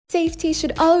Safety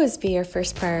should always be your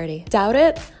first priority. Doubt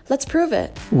it? Let's prove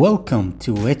it. Welcome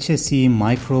to HSE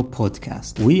Micro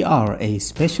Podcast. We are a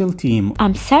special team.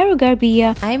 I'm Sarah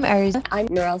Garbiya. I'm Arz. I'm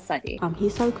Nur Al-Sadi. I'm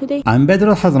Hisal Kudai. I'm Badr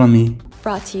Al-Hadrami.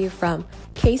 Brought to you from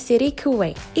K-City,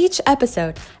 Kuwait. Each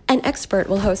episode, an expert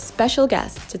will host special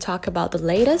guests to talk about the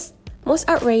latest, most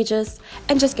outrageous,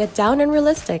 and just get down and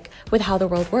realistic with how the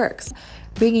world works.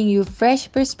 Bringing you fresh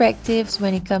perspectives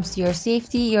when it comes to your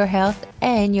safety, your health,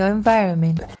 and your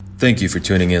environment. Thank you for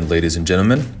tuning in, ladies and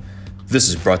gentlemen. This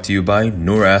is brought to you by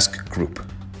Noor Ask Group.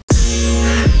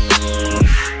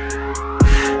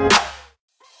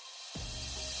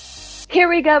 Here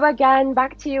we go again,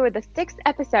 back to you with the 6th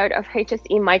episode of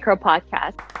HSE Micro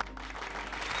Podcast.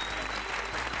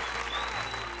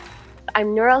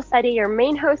 I'm Nur Al-Sadi, your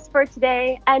main host for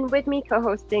today, and with me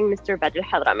co-hosting Mr. Badr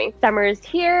Al-Hadrami. Summer is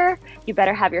here. You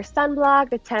better have your sunblock.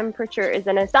 The temperature is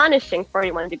an astonishing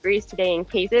 41 degrees today in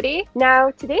K-City.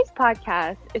 Now, today's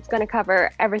podcast is going to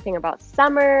cover everything about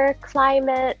summer,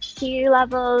 climate, sea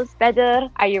levels. Badr,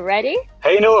 are you ready?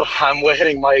 Hey Noor, I'm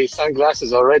wearing my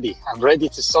sunglasses already. I'm ready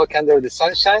to soak under the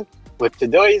sunshine with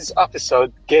today's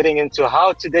episode, getting into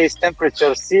how today's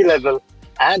temperature, sea level,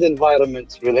 and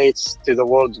environment relates to the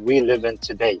world we live in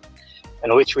today,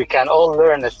 in which we can all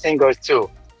learn a thing or two.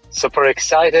 Super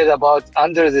excited about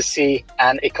under the sea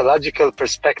and ecological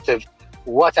perspective.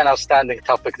 What an outstanding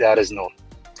topic that is, Noor.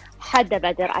 Hadda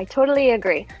Badr, I totally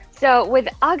agree. So with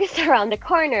August around the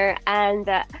corner and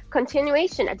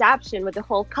continuation adaptation with the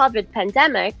whole COVID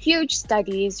pandemic, huge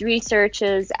studies,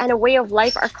 researches, and a way of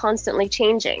life are constantly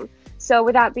changing. So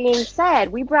with that being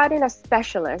said, we brought in a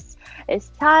specialist,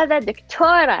 Ustadha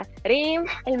Dr. Reem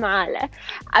Al-Maala,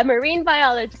 a marine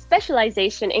biologist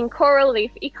specialization in coral reef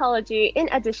ecology in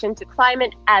addition to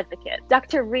climate advocate.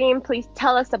 Dr. Reem, please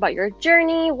tell us about your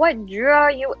journey. What drew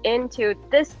you into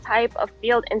this type of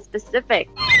field in specific?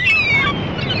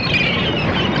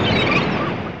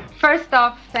 First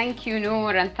off, thank you,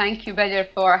 Noor, and thank you, Badr,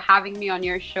 for having me on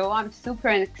your show. I'm super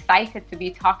excited to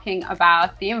be talking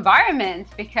about the environment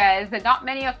because not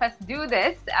many of us do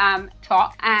this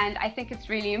talk, and I think it's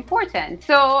really important.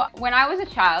 So when I was a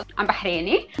child, I'm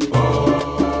Bahraini.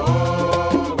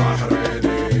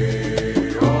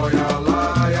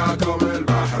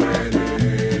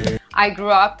 I grew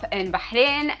up in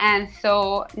Bahrain, and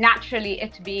so naturally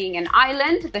it being an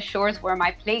island, the shores were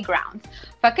my playgrounds.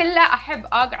 فكلها أحب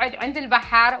أقعد عند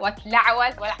البحر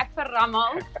وأتلعوز وألعب في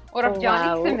الرمل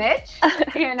ورفجاني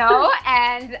سمك, you know,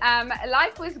 and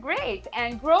life was great.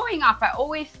 And growing up, I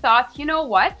always thought, you know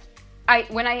what?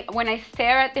 When I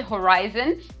stare at the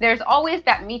horizon, there's always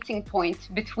that meeting point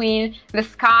between the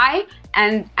sky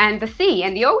and the sea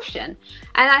and the ocean.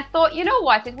 And I thought, you know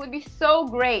what? It would be so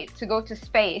great to go to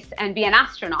space and be an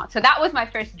astronaut. So that was my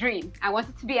first dream. I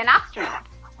wanted to be an astronaut.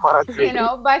 You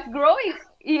know, but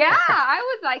I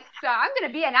was like, so I'm going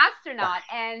to be an astronaut.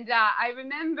 And I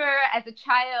remember as a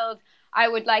child, I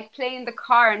would like play in the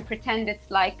car and pretend it's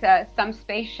like some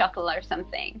space shuttle or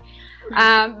something.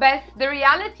 But the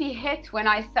reality hit when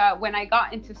I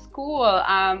got into school,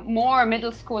 more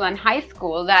middle school and high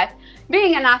school, that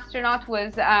being an astronaut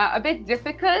was a bit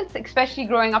difficult, especially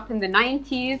growing up in the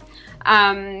 90s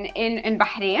in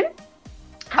Bahrain.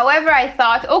 However, I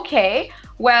thought, okay,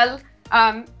 well,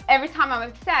 every time I'm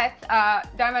upset,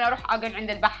 دائما أروح أقعد عند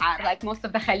البحر, like most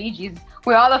of the Khalijis,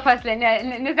 we all of us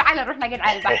نزعل نروح نقعد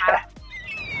على البحر.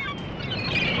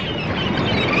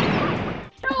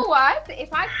 You know what?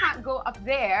 If I can't go up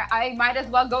there, I might as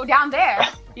well go down there,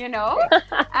 you know?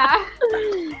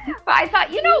 But I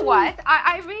thought, you know what?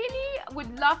 I really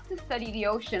would love to study the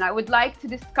ocean. I would like to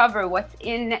discover what's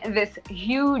in this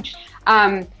huge,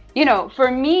 you know, for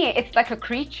me, it's like a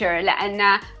creature.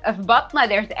 لأن في بطننا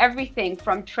there's everything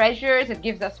from treasures. It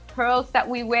gives us pearls that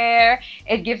we wear.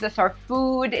 It gives us our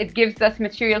food. It gives us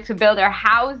material to build our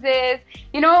houses.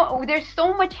 You know, there's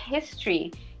so much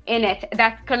history in it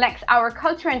that connects our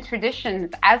culture and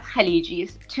traditions as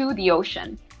Khalijis to the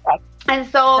ocean. And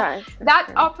so that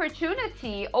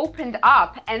opportunity opened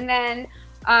up, and then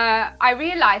I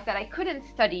realized that I couldn't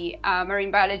study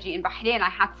marine biology in Bahrain. I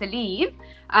had to leave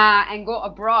and go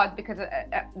abroad because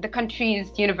the country's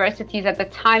universities at the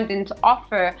time didn't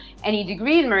offer any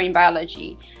degree in marine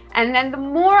biology. And then the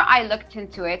more I looked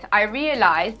into it, I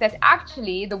realized that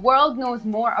actually the world knows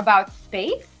more about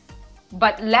space,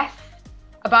 but less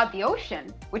about the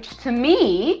ocean, which to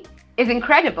me is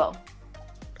incredible.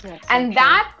 Yes, and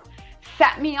that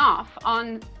set me off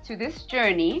on to this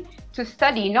journey to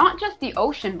study not just the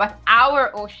ocean, but our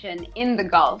ocean in the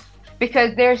Gulf,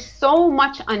 because there's so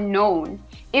much unknown,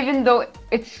 even though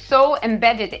it's so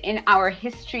embedded in our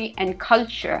history and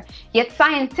culture. Yet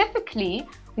scientifically,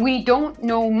 We don't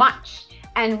know much.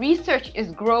 And research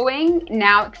is growing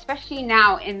now, especially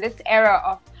now in this era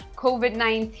of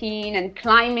COVID-19 and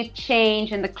climate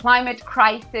change and the climate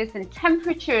crisis and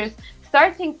temperatures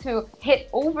starting to hit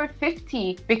over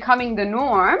 50, becoming the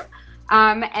norm.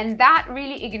 And that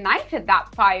really ignited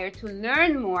that fire to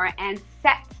learn more and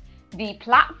set the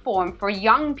platform for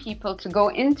young people to go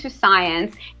into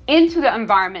science, into the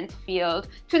environment field,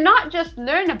 to not just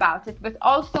learn about it, but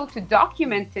also to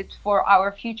document it for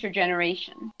our future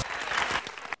generation.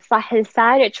 صح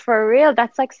لسانك, for real.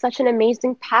 That's like such an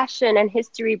amazing passion and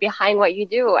history behind what you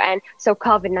do. And so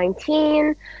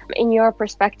COVID-19, in your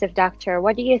perspective, doctor,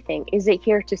 what do you think? Is it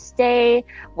here to stay?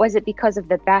 Was it because of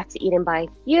the bats eaten by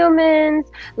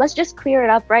humans? Let's just clear it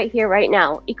up right here, right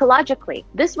now. Ecologically,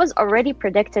 this was already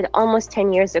predicted almost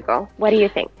 10 years ago. What do you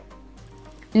think?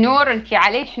 Noor, انتي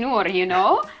عليك نور, you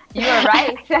know? You're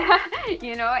right.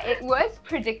 You know, it was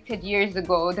predicted years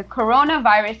ago. The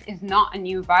coronavirus is not a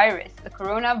new virus. The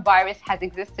coronavirus has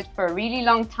existed for a really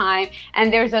long time,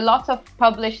 and there's a lot of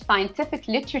published scientific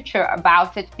literature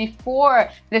about it before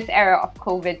this era of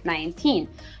COVID-19.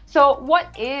 So what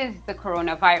is the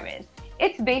coronavirus?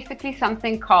 It's basically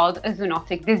something called a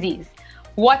zoonotic disease.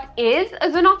 What is a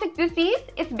zoonotic disease?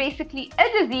 It's basically a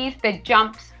disease that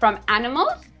jumps from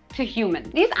animals to humans.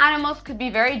 These animals could be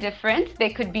very different. They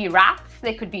could be rats,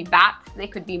 they could be bats, they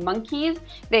could be monkeys,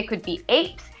 they could be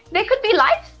apes, they could be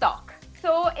livestock.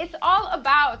 So it's all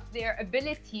about their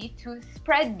ability to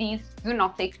spread these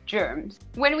zoonotic germs.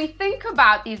 When we think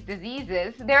about these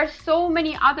diseases, there are so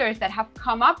many others that have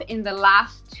come up in the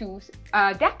last two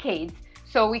decades.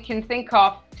 So we can think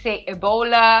of, say,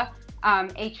 Ebola,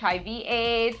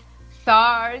 HIV/AIDS,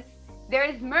 SARS. There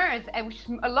is MERS, which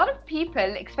a lot of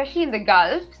people, especially in the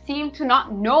Gulf, seem to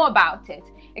not know about it.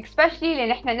 Especially when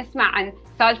we نسمع عن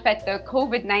سالفة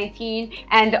COVID-19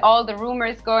 and all the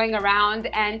rumors going around,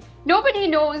 and nobody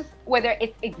knows whether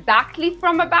it's exactly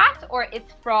from a bat or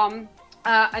it's from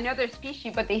another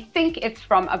species, but they think it's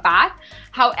from a bat.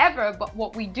 However, but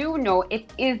what we do know,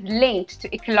 it is linked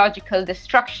to ecological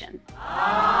destruction.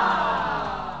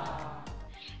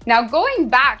 Now, going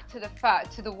back to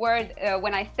the word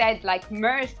when I said like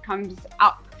MERS comes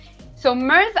up. So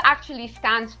MERS actually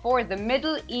stands for the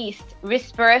Middle East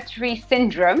Respiratory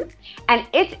Syndrome, and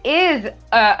it is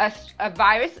a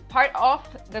virus, part of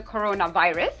the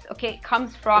coronavirus. Okay, it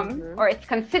comes from, or it's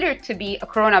considered to be a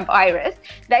coronavirus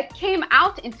that came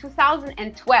out in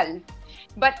 2012.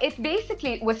 But it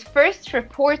basically was first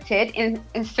reported in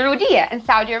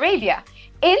Saudi Arabia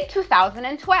in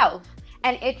 2012.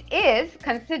 And it is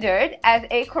considered as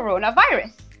a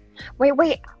coronavirus.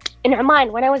 Wait. In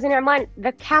Oman, when I was in Oman,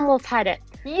 the camels had it.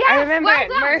 Yes, I remember well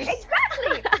done. MERS.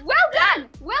 Exactly. Well done.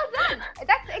 Well done.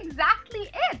 That's exactly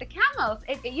it. The camels.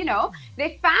 You know,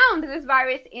 they found this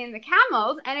virus in the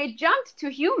camels, and it jumped to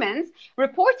humans.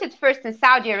 Reported first in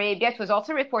Saudi Arabia. It was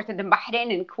also reported in Bahrain,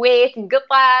 in Kuwait, in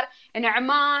Qatar, in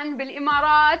Oman, bil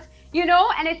Emirat. You know,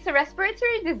 and it's a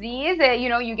respiratory disease. You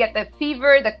know, you get the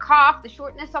fever, the cough, the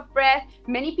shortness of breath.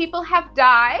 Many people have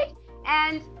died.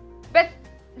 And بس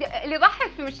اللي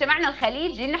ضحك في مجتمعنا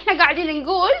الخليجي إن إحنا قاعدين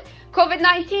نقول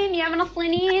COVID-19 يا من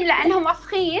الصينيين لأنهم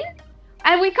وسخين,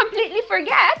 and we completely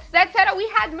forget that we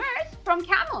had MERS from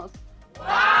camels.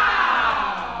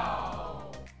 Wow!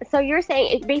 So you're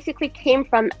saying it basically came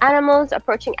from animals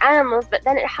approaching animals, but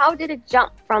then how did it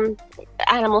jump from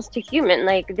animals to human?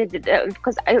 Like,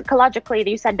 because ecologically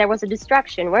you said there was a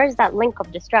destruction. Where is that link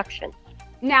of destruction?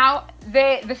 Now,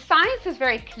 the science is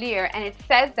very clear, and it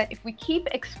says that if we keep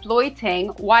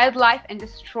exploiting wildlife and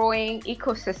destroying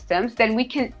ecosystems, then we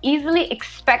can easily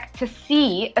expect to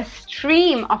see a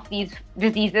stream of these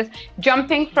diseases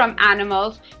jumping from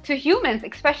animals to humans,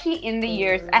 especially in the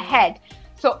years ahead.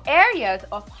 So areas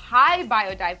of high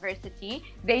biodiversity,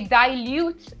 they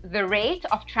dilute the rate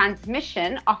of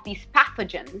transmission of these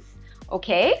pathogens,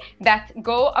 okay, that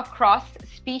go across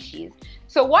species.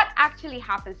 So what actually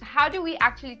happens? How do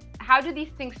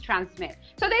these things transmit?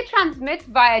 So they transmit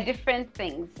via different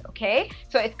things, okay?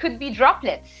 So it could be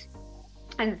droplets.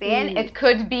 And then it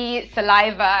could be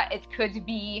saliva, it could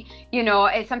be, you know,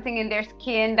 something in their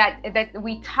skin that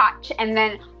we touch, and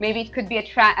then maybe it could be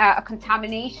a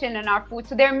contamination in our food.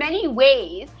 So there are many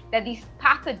ways that these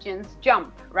pathogens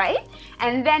jump, right?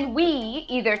 And then we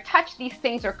either touch these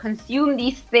things or consume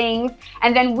these things,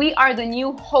 and then we are the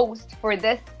new host for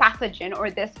this pathogen or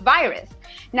this virus.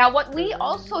 Now, what we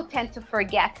also tend to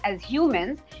forget as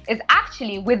humans is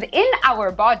actually within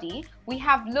our body, we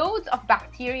have loads of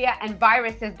bacteria and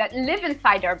viruses that live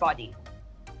inside our body.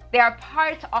 They are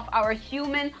part of our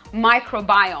human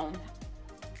microbiome.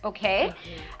 Okay,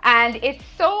 and it's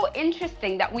so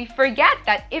interesting that we forget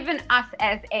that even us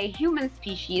as a human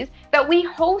species, that we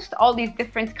host all these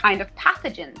different kind of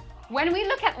pathogens. When we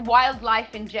look at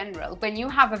wildlife in general, when you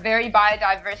have a very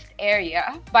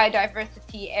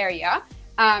biodiversity area,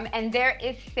 and there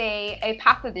is, say, a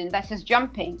pathogen that is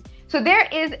jumping, so there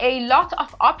is a lot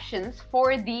of options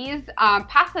for these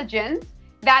pathogens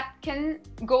that can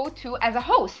go to as a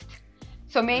host.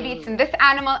 So maybe it's in this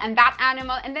animal and that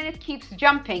animal, and then it keeps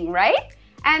jumping, right?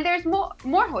 And there's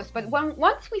more hosts. But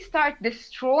once we start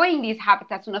destroying these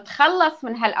habitats ونتخلص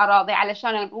من هالأراضي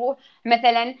علشان نروح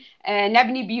مثلا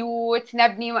نبني بيوت،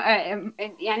 نبني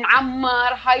يعني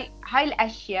نعمر هاي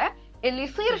الأشياء، اللي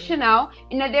يصير شنو؟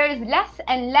 إنه there is less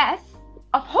and less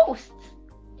of hosts.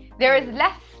 There is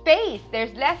less space.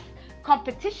 There's less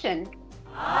competition.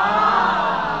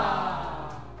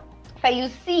 So you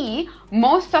see,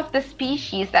 most of the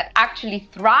species that actually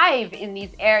thrive in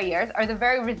these areas are the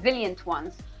very resilient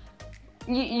ones.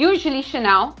 Usually,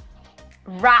 Chanel,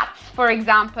 rats, for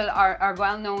example, are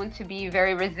well known to be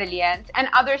very resilient, and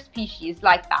other species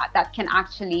like that can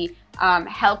actually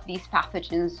help these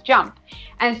pathogens jump.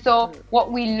 And so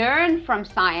what we learn from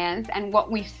science and what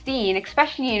we've seen,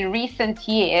 especially in recent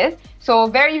years, so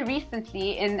very recently,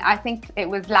 I think it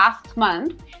was last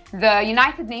month, the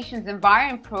United Nations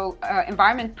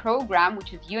Environment Program,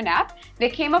 which is UNEP, they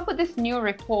came up with this new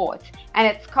report, and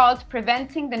it's called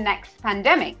Preventing the Next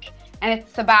Pandemic. And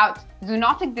it's about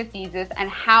zoonotic diseases and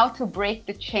how to break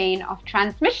the chain of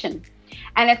transmission.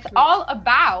 And it's all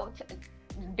about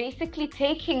basically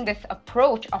taking this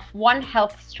approach of One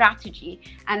Health strategy,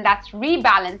 and that's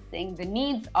rebalancing the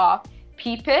needs of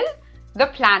people, the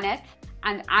planet,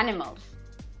 and animals.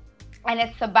 And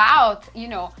it's about,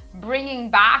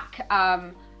 bringing back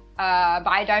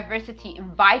biodiversity,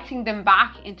 inviting them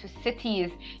back into cities,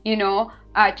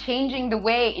 changing the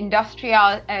way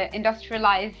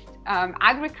industrialized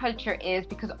agriculture is,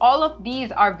 because all of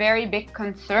these are very big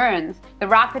concerns. The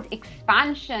rapid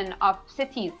expansion of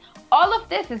cities, all of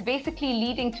this is basically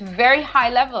leading to very high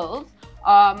levels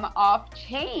of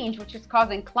change, which is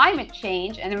causing climate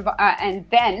change and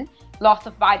then loss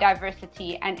of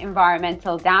biodiversity and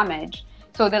environmental damage.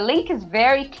 So the link is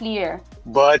very clear.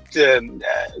 But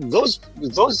those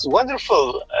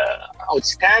wonderful,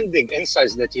 outstanding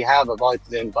insights that you have about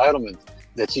the environment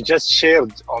that you just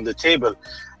shared on the table,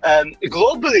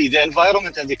 globally, the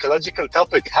environment and ecological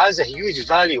topic has a huge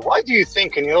value. Why do you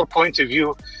think, in your point of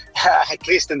view, at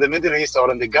least in the Middle East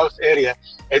or in the Gulf area,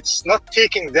 it's not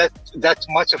taking that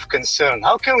much of concern?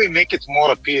 How can we make it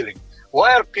more appealing?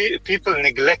 Why are people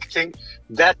neglecting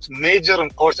that major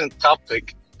important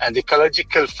topic and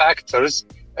ecological factors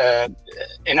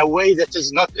in a way that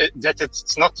it's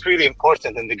not really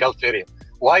important in the Gulf area?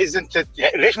 Why isn't it?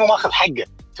 ليش ما ماخذ حقه?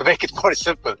 To make it more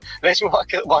simple, ليش ما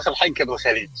ماخذ حقه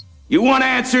بالخليج? You want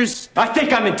answers? I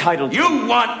think I'm entitled. You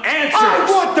want answers? I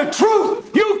want the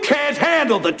truth. You can't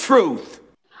handle the truth.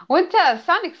 وانت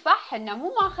لسانك صح انه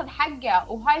مو ماخذ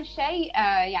حقه، وهاي الشيء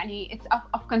يعني it's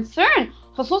of concern،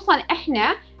 خصوصا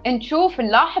احنا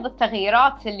نلاحظ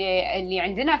التغييرات اللي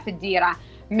عندنا في الديره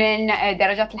من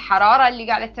درجات الحراره اللي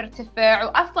قاعده ترتفع،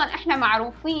 واصلا احنا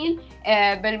معروفين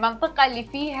بالمنطقه اللي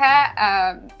فيها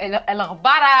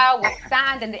الغبره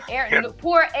والساند and the air, the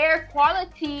poor air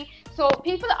quality. So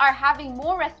people are having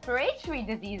more respiratory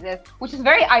diseases, which is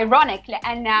very ironic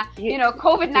لأن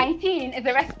COVID-19 is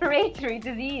a respiratory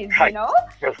disease,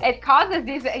 It causes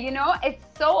these, it's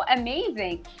so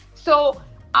amazing. So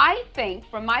I think,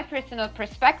 from my personal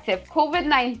perspective,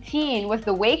 COVID-19 was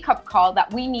the wake-up call that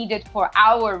we needed for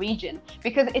our region,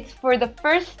 because it's for the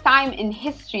first time in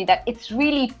history that it's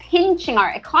really pinching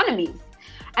our economies.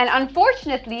 And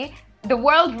unfortunately, the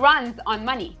world runs on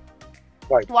money.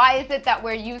 Right. Why is it that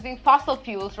we're using fossil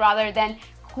fuels rather than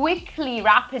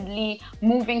rapidly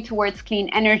moving towards clean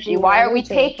energy? Why are we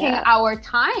taking our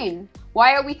time? Why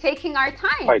are we taking our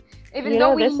time? Right. Even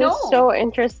though we know. This is so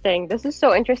interesting. This is so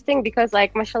interesting because,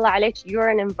 like, mashallah alayk, you're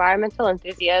an environmental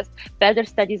enthusiast, Badr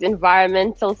studies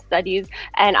environmental studies,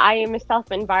 and I am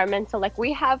myself environmental. Like,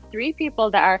 we have 3 people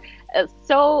that are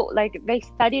they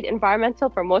studied environmental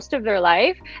for most of their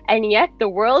life, and yet the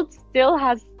world still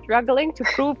has struggling to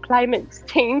prove climate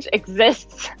change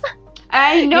exists.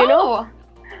 I know.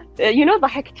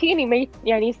 ضحكتيني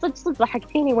يعني صدق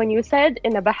ضحكتيني when you said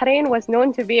in Bahrain was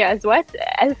known to be as what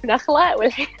 1000 نخلة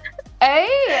والحين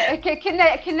اي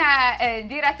كنا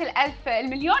ديرة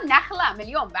المليون نخلة،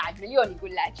 مليون بعد مليون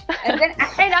يقول لك. زين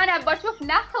الحين انا بشوف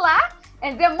نخلة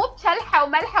زين مو بشلحة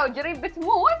وملحة وقريب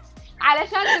بتموت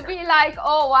علشان to be like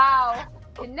oh wow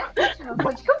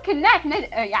كنا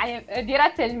كنا يعني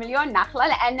ديرة المليون نخلة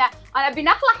لأن أنا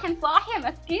بنخلة حين صاحية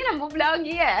مسكينة مو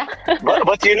بلاقية.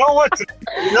 But you know what?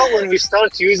 You know, when we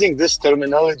start using this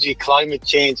terminology, climate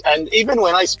change, and even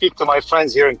when I speak to my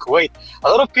friends here in Kuwait, a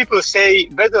lot of people say,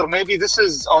 Badr, maybe this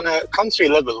is on a country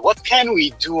level. What can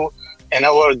we do in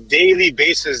our daily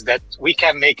basis that we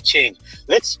can make change?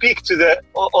 Let's speak to the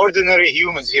ordinary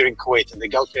humans here in Kuwait, in the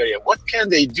Gulf area. What can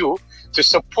they do to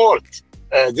support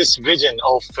this vision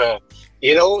of,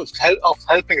 of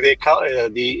helping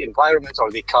the environment or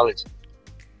the ecology?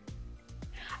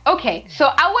 Okay, so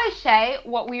أول شيء,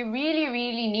 what we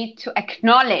really need to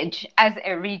acknowledge as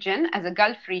a region, as a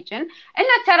Gulf region, إن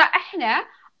ترى إحنا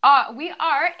we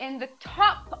are in the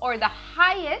top or the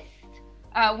highest,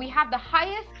 we have the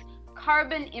highest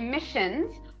carbon emissions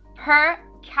per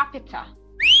capita.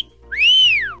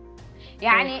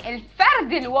 يعني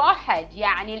الفرد الواحد,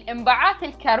 يعني الانبعاث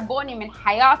الكربوني من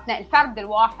حياتنا الفرد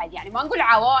الواحد, يعني ما نقول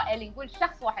عوائل, نقول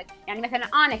شخص واحد. يعني مثلا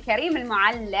أنا كريم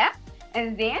المعلى,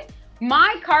 إنزين,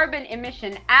 my carbon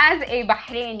emission as a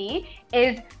Bahraini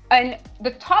is in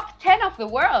the top 10 of the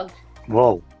world.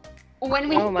 Wow. When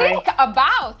we think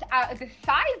about the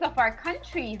size of our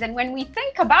countries and when we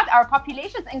think about our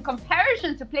populations in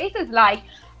comparison to places like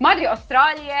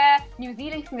Australia, New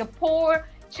Zealand, Singapore,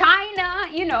 China,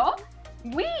 you know,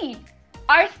 we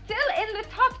are still in the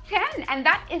top 10, and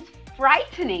that is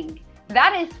frightening.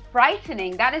 That is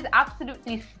frightening. That is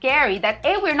absolutely scary that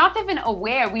we're not even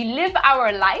aware. We live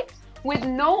our lives with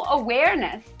no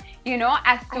awareness, you know,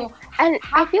 as to and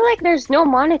I feel like there's no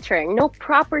monitoring, no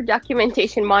proper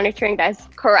documentation monitoring that is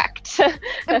correct.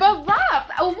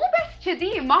 بالضبط. ومو بس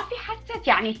كذي, ما في حتى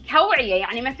يعني توعية.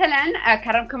 يعني مثلا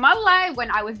كرمكم الله,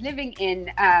 when I was living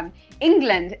in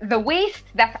England, the waste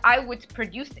that I would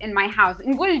produce in my house,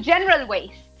 نقول general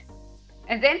waste,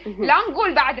 زين, لا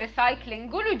نقول بعد recycling,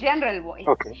 نقولوا general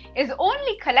waste, is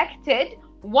only collected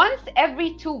once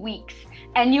every 2 weeks,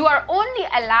 and you are only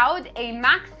allowed a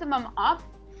maximum of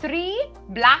 3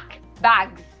 black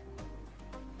bags.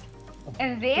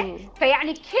 إنزين,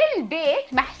 فيعني كل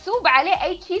بيت محسوب عليه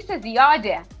أي كيسة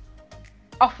زيادة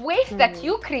of waste that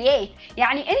you create.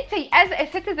 يعني أنت as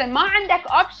a citizen ما عندك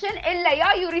option إلا يا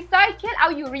you recycle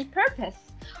أو you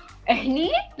repurpose.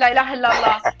 هني لا إله إلا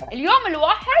الله, اليوم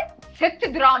الواحد 6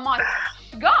 درامات.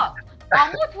 شقاط,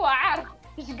 أموت وأعرف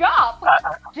شقاط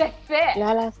جثة.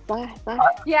 لا صح.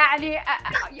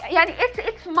 يعني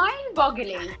it's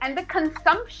mind-boggling, and the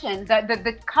consumption,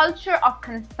 the culture of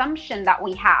consumption that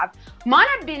we have. ما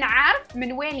نبي نعرف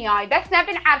من وين جاي, بس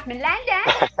نبي نعرف من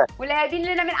لندن ولا يبين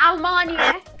لنا من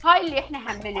ألمانيا. هاي اللي إحنا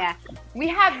همنا. We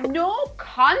have no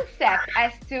concept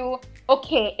as to,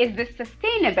 okay, is this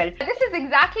sustainable? This is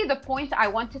exactly the point I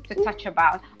wanted to touch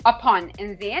upon.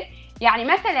 إنزين, يعني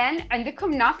مثلا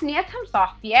عندكم ناس نيتهم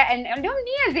صافية, إن عندهم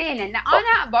نية زينة, إن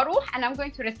أنا بروح and I'm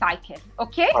going to recycle,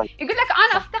 okay? يقول لك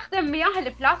أنا أستخدم مياه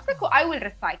البلاستيك و I will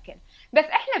recycle. بس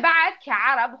إحنا بعد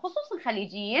كعرب, خصوصا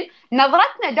خليجيين,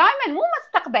 نظرتنا دائما مو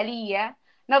مستقبلية,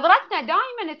 نظرتنا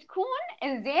دائما تكون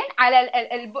إنزين على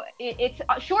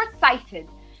it's short sighted.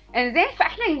 إنزين,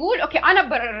 فإحنا نقول أوكي أنا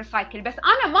بريسايكل, بس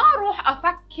أنا ما أروح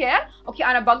أفكر أوكي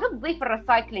أنا بقضي في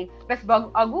الريسايكلينج, بس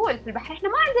أقول في البحر إحنا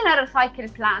ما عندنا ريسايكل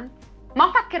بلانت, ما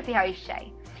أفكر في هاي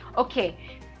الشيء. أوكي,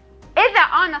 إذا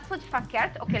أنا صدق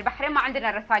فكرت أوكي البحرين ما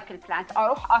عندنا ريسايكل بلانت,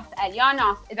 أروح أسأل يا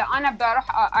ناس إذا أنا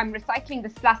بروح I'm recycling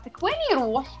this plastic, وين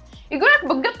يروح؟ يقولك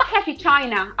بقطعها في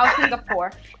تشاينا أو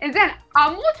سنغافورة. إنزين,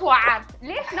 أموت وأعرف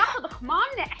ليش ناخذ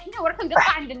خمامنا إحنا ونروح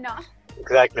نقطع عند الناس؟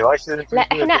 Exactly. Why shouldn't لا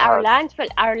إحنا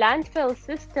our landfill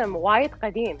system وايد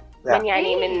قديم.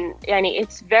 يعني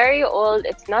it's very old,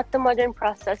 it's not the modern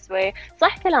process way.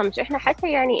 صح كلامك, إحنا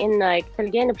حتى يعني إن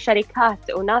تلقين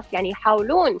بشركات وناس يعني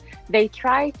يحاولون they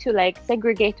try to like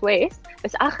segregate waste,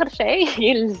 بس آخر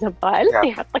شيء الزبال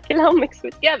يحطوا كلهم mixed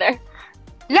together.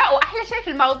 لا, وأحلى شيء في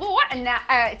الموضوع إن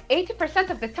 80%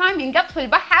 of the time ينقط في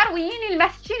البحر, ويجيني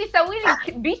المسكين يسوي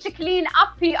لي beach clean up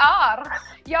PR.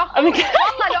 يا أخي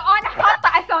والله لو أنا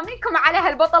حاطة أساميكم على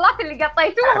هالبطلات اللي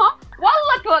قطيتوهم,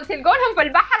 والله تلقونهم في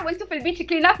البحر وأنتم في البيتش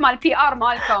كلين اب مال PR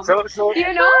مالكم. So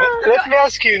you know, let me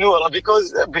ask you, Noor,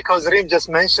 because Reem just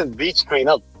mentioned beach clean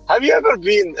up. Have you ever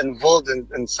been involved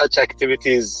in such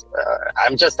activities?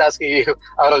 I'm just asking you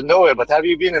out of nowhere, but have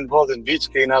you been involved in beach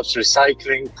cleanups,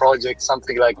 recycling projects,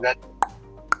 something like that?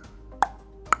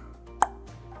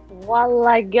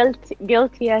 والله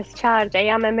guilty as charged.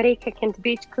 أيام أمريكا كنت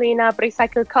beach cleanup,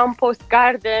 recycle compost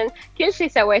garden, كل شيء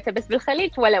سويته, بس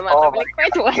بالخليج ولا مرة,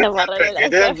 بالكويت ولا مرة. You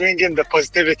didn't bring in the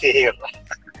positivity here.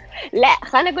 لا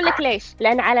خليني أقول لك ليش.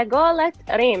 لأن على قولة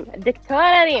ريم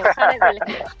الدكتورة ريم، خليني أقول لك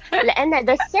ليش. لأن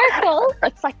the circle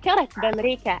تسكرت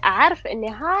بأمريكا. أعرف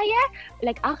النهاية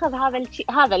لك أخذ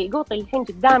هذا القوط اللي الحين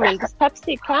قدامي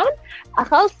البيبسي كان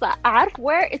أخلصه. أعرف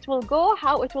where it will go,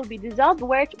 how it will be dissolved,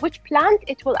 which plant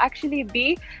it will actually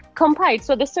be compiled.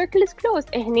 So the circle is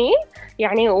closed. هني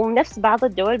يعني ونفس بعض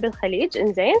الدول بالخليج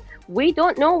إنزين we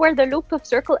don't know where the loop of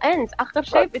circle ends. آخر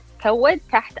شيء بتكود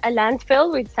تحت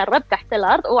landfill ويتسرب تحت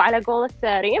الأرض وعلى قولة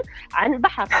ريم عن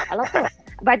البحر على طول.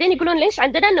 بعدين يقولون ليش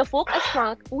عندنا نفوق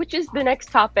أسماك which is the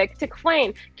next topic.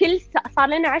 تكفين صار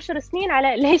لنا 10 سنين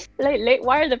على ليش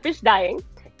why are the fish dying.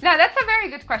 No, that's a very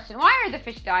good question. Why are the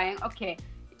fish dying? Okay.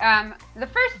 The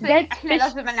first thing احنا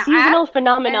لازم نعرف seasonal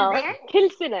phenomena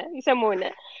كل سنة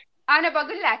يسمونه. أنا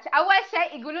بقول لك أول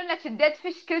شيء يقولون لك الديد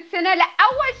فيش كل سنة. لا،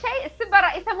 أول شيء السبب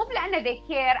الرئيسي مو لأنه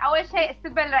ديكير. أول شيء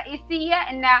السبب الرئيسية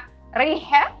إنه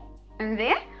ريحة.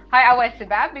 إنزين هاي أول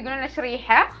سبب بيقولون لك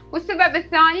ريحة. والسبب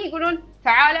الثاني يقولون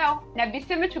تعالوا نبي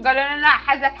سمك وقالوا لنا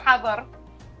حزت حظر.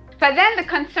 Then the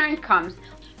concern comes.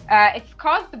 It's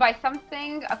caused by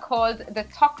something called the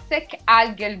toxic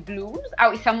algal blooms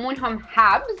أو يسمونهم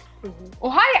HABs.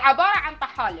 وهاي عبارة عن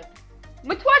طحالب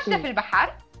متواجدة في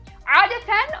البحر.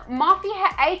 عادة ما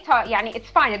فيها أي يعني it's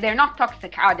fine, they're not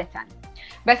toxic عادة.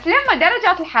 بس لما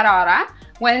درجات الحرارة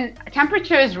when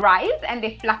temperatures rise and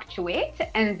they fluctuate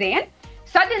and then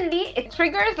suddenly it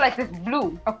triggers like this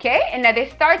bloom, okay? And they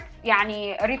start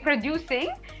يعني reproducing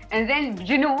and then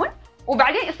جنون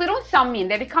وبعدين يصيرون سامين,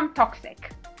 they become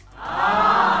toxic.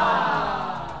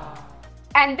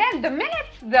 And then the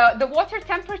minute the water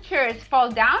temperatures fall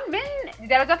down من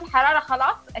درجات الحرارة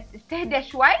خلاص تهدى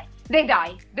شوي, they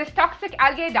die. This toxic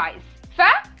algae dies.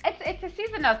 It's a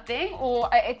seasonal thing or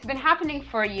it's been happening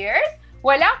for years.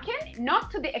 ولكن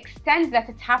not to the extent that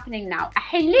it's happening now.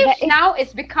 الحين ليش now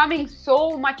it's becoming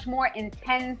so much more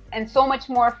intense and so much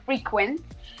more frequent.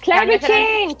 Climate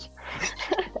change.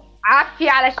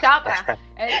 عافية على الشاطئة.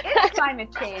 It is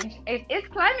climate change. It is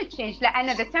climate change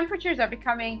لأن the temperatures are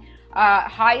becoming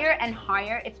higher and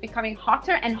higher. It's becoming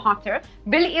hotter and hotter.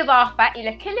 بالإضافة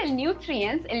إلى كل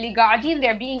النيوترينز اللي قاعدين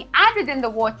they're being added in the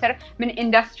water من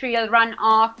industrial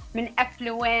runoff, من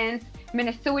effluents, من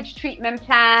السوج تريتمنت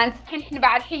بلانت. احنا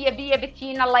بعد هي بيه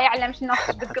بتينا الله يعلم شنو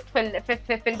بتقط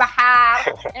في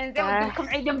البحر. انزين ونقول لكم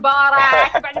عيد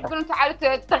مبارك بعدين تقولون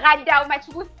تعالوا تتغدوا وما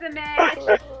تشوفوا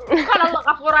السمك. قال الله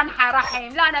غفورا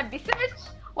رحيم. لا نبي سمك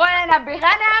ولا نبي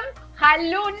غنم,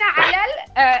 خلونا على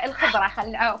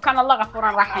الخضره. كان الله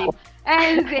غفورا رحيم.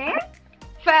 انزين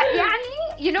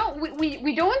فيعني you know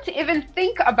we don't even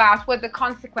think about what the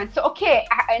consequence. So okay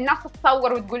الناس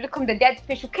تتصور وتقول لكم the dead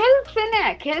fish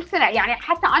كل سنة يعني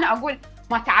حتى أنا أقول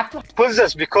ما تعبتوا. Pulls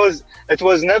us because it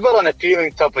was never an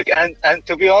appealing topic and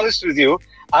to be honest with you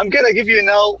I'm gonna give you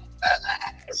now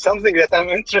something that I'm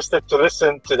interested to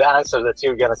listen to the answer that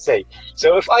you're gonna say.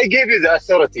 So if I gave you the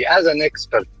authority as an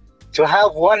expert to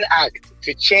have one act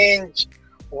to change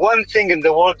one thing in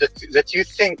the world that you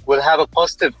think will have a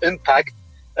positive impact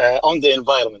on the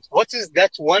environment, what is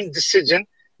that one decision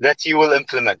that you will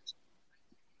implement?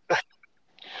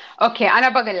 Okay, أنا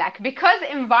بقول لك because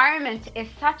environment is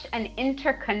such an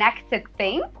interconnected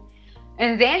thing,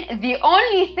 and then the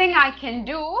only thing I can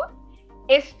do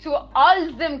is to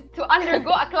ask them to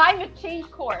undergo a climate change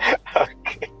course.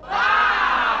 Okay.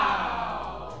 Wow!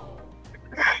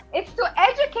 It's to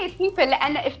educate people,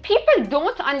 and if people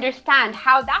don't understand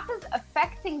how that is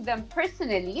affecting them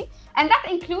personally, and that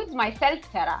includes myself,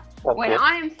 Tara. Okay. When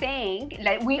I am saying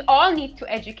like we all need to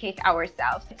educate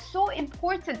ourselves, it's so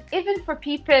important even for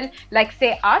people like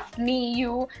say us, me,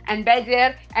 you, and Badr,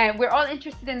 and we're all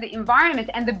interested in the environment.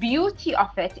 And the beauty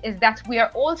of it is that we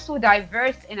are all so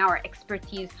diverse in our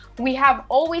expertise. We have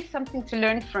always something to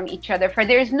learn from each other. For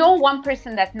there is no one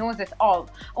person that knows it all.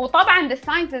 وطبعا the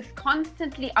science is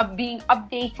constantly being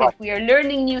updated. Right. We are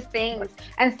learning new things,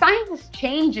 and science is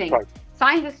changing. Right.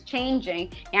 Science is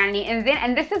changing يعني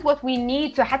and this is what we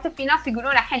need to. حتى في ناس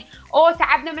يقولون الحين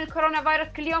تعبنا من الكورونا فيروس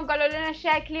كل يوم قالوا لنا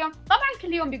شيء كل يوم. طبعا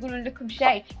كل يوم بيقولون لكم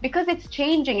شيء because it's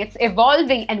changing, it's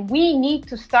evolving, and we need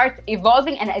to start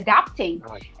evolving and adapting.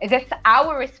 Right. That's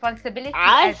our responsibility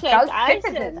as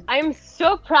citizens. I'm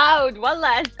so proud.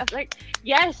 Wallah, I'm like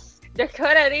yes.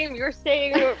 Dr. Reem, you're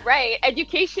saying right.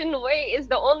 Education way is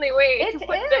the only way to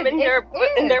put them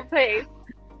in their place.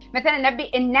 مثلا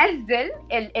نبي ننزل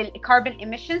الكربون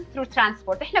emissions through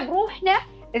transport. احنا بروحنا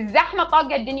الزحمه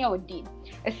طاقه الدنيا والدين.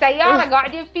 السياره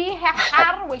قاعدين فيها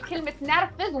حر والكل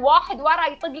متنرفز, واحد ورا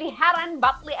يطق لي هرن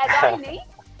بطلي اذاني.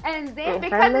 And then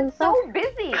because it's so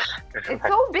busy,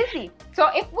 So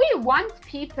if we want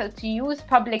people to use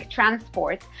public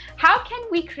transport, how can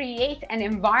we create an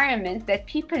environment that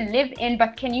people live in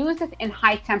but can use it in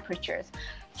high temperatures?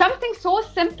 Something so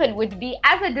simple would be,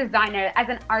 as a designer, as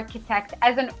an architect,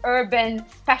 as an urban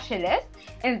specialist,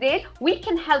 and then we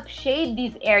can help shade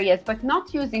these areas, but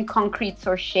not using concretes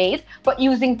or shade, but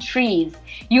using trees,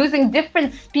 using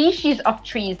different species of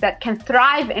trees that can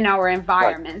thrive in our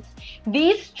environments. Right.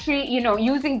 These trees,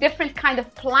 using different kind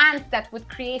of plants that would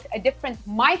create a different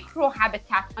micro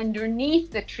habitat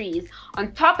underneath the trees.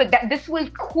 On top of that, this will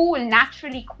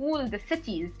naturally cool the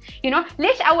cities.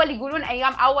 ليش أول يقولون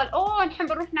أيام أول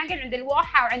نحب نروح نقعد عند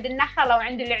الواحة وعند النخلة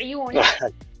وعند العيون؟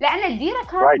 لأن الديرة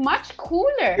كانت much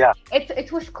cooler. Yeah.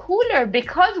 It was cooler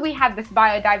because we have this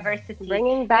biodiversity.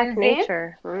 Bringing back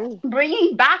nature.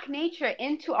 Bringing back nature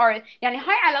into our... يعني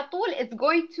هاي على طول it's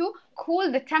going to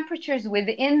cool the temperatures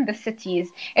within the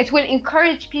cities. It will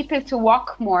encourage people to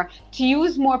walk more, to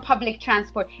use more public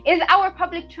transport. Is our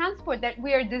public transport that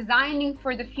we are designing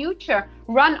for the future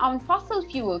run on fossil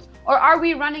fuels, or are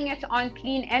we running it on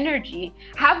clean energy?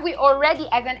 Have we already,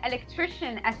 as an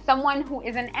electrician, as someone who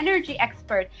is an energy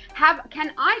expert, can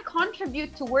I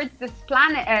contribute towards this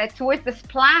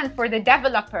plan for the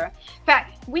developer?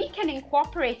 That we can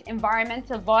incorporate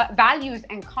environmental values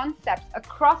and concepts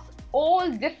across all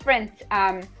different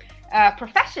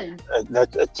professions.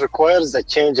 That it requires a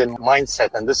change in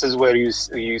mindset, and this is where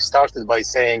you started by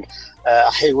saying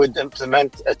I would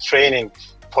implement a training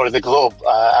for the globe.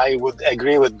 I would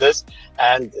agree with this,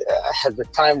 and the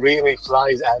time really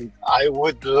flies, and I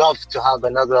would love to have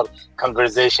another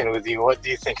conversation with you. What do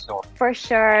you think, Noor? For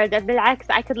sure. بالعكس,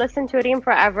 I could listen to Reem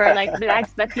forever.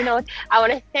 بالعكس, but I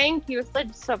want to thank you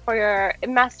so for your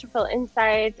masterful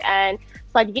insights. And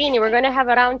صدقيني, we're going to have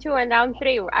a round 2 and round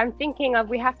 3. I'm thinking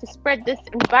we have to spread this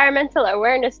environmental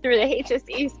awareness through the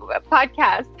HSE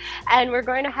podcast, and we're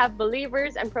going to have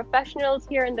believers and professionals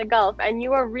here in the Gulf, and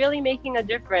you are really making a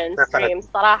difference, Reem,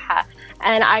 صراحة.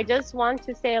 And I just want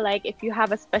to say, if you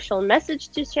have a special message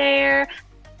to share.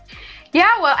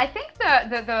 Yeah, well, I think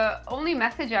the only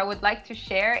message I would like to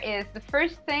share is, the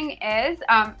first thing is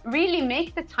really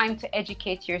make the time to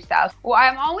educate yourself. Well,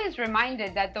 I'm always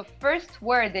reminded that the first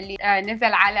word اللي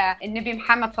نزل على النبي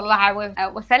محمد صلى الله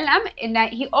عليه وسلم, إن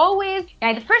he always,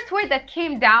 the first word that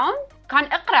came down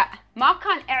كان اقرأ. ما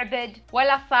كان اعبد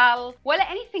ولا صل ولا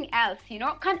anything else,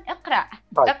 كان اقرأ.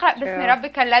 اقرأ باسم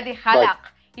ربك الذي خلق.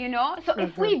 So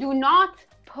if we do not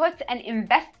put and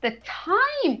invest the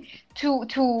time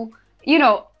to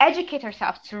educate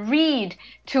ourselves, to read,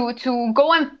 to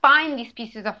go and find these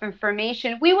pieces of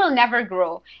information, we will never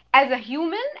grow. As a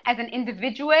human, as an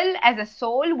individual, as a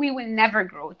soul, we will never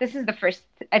grow. This is the first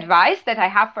advice that I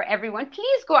have for everyone.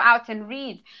 Please go out and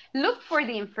read. Look for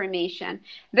the information.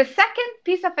 The second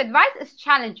piece of advice is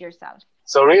challenge yourself.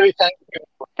 So really, thank you.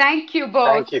 Thank you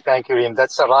both. Thank you, Reem.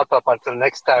 That's a wrap up. Until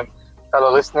next time,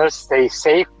 fellow listeners, stay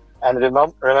safe, and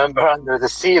remember, under the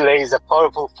sea lays a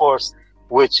powerful force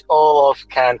which all of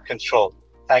can control.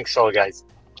 Thanks all, guys.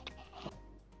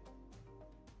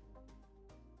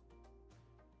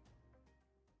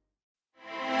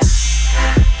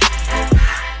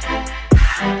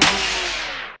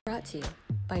 Brought to you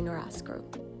by Noras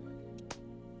Group.